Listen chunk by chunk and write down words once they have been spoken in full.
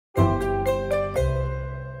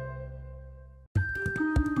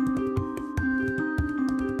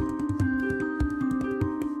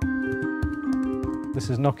This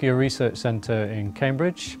is Nokia Research Centre in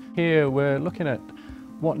Cambridge. Here we're looking at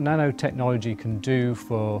what nanotechnology can do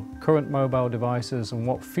for current mobile devices and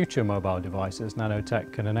what future mobile devices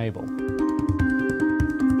nanotech can enable.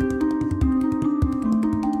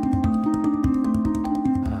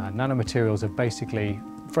 Nanomaterials are basically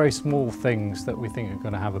very small things that we think are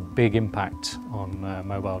going to have a big impact on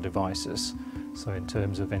mobile devices. So in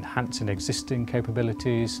terms of enhancing existing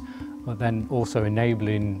capabilities, but then also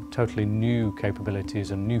enabling totally new capabilities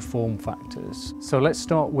and new form factors. So let's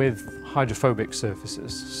start with hydrophobic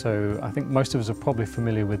surfaces. So I think most of us are probably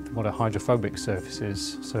familiar with what a hydrophobic surface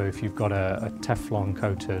is. So if you've got a Teflon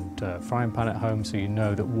coated frying pan at home, so you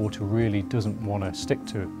know that water really doesn't want to stick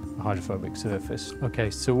to a hydrophobic surface. Okay,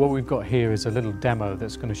 so what we've got here is a little demo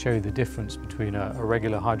that's going to show you the difference between a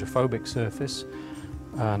regular hydrophobic surface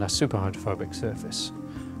and a superhydrophobic surface.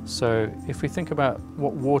 So if we think about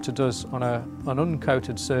what water does on an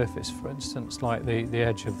uncoated surface, for instance, like the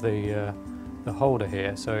edge of the holder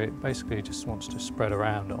here, so it basically just wants to spread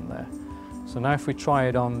around on there. So now if we try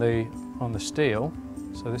it on the steel,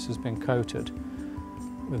 so this has been coated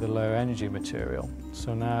with a low energy material.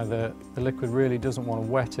 So now the liquid really doesn't want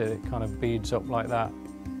to wet it, it kind of beads up like that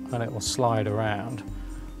and it will slide around.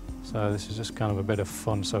 So this is just kind of a bit of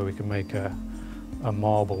fun so we can make a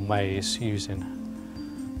marble maze using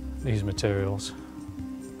these materials.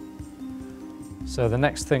 So the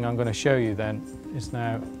next thing I'm going to show you then is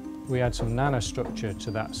now we add some nanostructure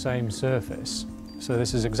to that same surface. So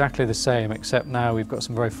this is exactly the same, except now we've got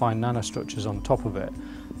some very fine nanostructures on top of it.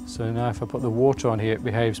 So now if I put the water on here, it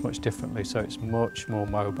behaves much differently, so it's much more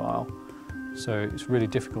mobile. So it's really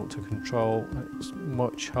difficult to control, it's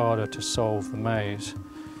much harder to solve the maze.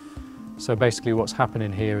 So basically what's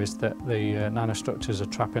happening here is that the nanostructures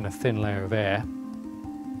are trapping a thin layer of air,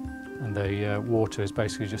 and the water is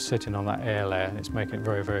basically just sitting on that air layer, and it's making it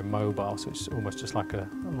very, very mobile, so it's almost just like a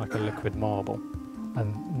liquid marble.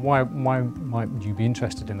 And why might you be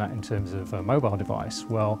interested in that in terms of a mobile device?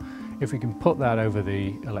 Well, if we can put that over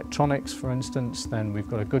the electronics, for instance, then we've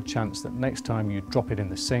got a good chance that next time you drop it in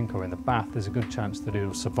the sink or in the bath, there's a good chance that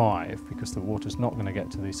it'll survive because the water's not going to get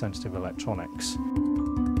to the sensitive electronics.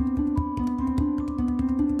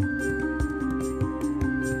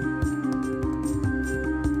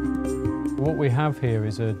 What we have here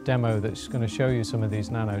is a demo that's going to show you some of these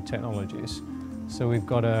nanotechnologies. So we've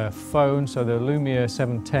got a phone, so the Lumia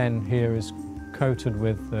 710 here is coated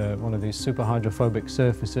with one of these super hydrophobic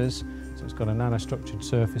surfaces, so it's got a nanostructured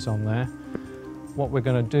surface on there. What we're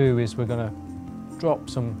going to do is we're going to drop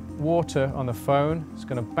some water on the phone, it's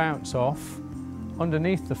going to bounce off.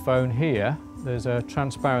 Underneath the phone here, there's a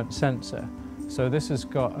transparent sensor. So this has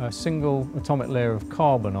got a single atomic layer of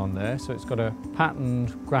carbon on there, so it's got a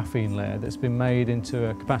patterned graphene layer that's been made into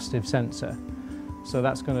a capacitive sensor. So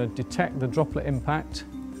that's going to detect the droplet impact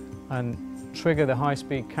and trigger the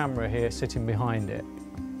high-speed camera here sitting behind it.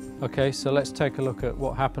 Okay, so let's take a look at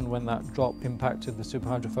what happened when that drop impacted the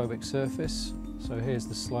superhydrophobic surface. So here's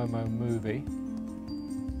the slow-mo movie.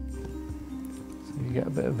 So you get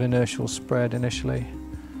a bit of inertial spread initially,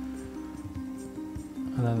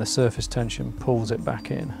 and then the surface tension pulls it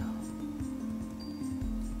back in.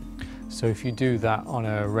 So if you do that on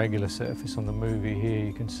a regular surface on the movie here,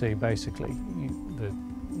 you can see basically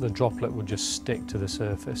the droplet would just stick to the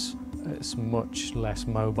surface. It's much less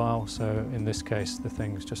mobile, so in this case the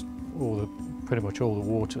thing's just pretty much all the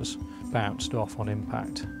water's bounced off on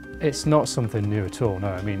impact. It's not something new at all, no.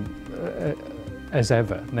 I mean, as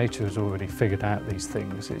ever, nature has already figured out these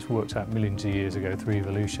things. It's worked out millions of years ago through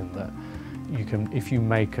evolution that you can, if you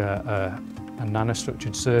make a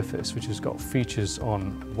nanostructured surface which has got features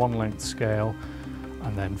on one length scale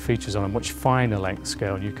and then features on a much finer length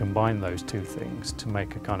scale, and you combine those two things to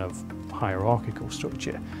make a kind of hierarchical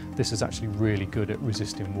structure. This is actually really good at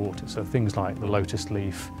resisting water. So things like the lotus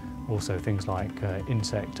leaf, also things like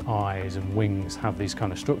insect eyes and wings have these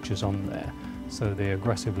kind of structures on there. So they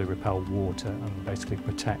aggressively repel water and basically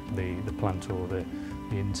protect the plant or the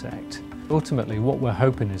insect. Ultimately, what we're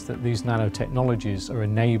hoping is that these nanotechnologies are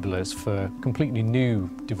enablers for completely new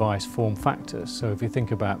device form factors. So if you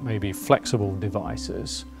think about maybe flexible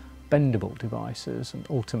devices, bendable devices, and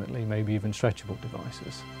ultimately maybe even stretchable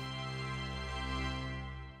devices.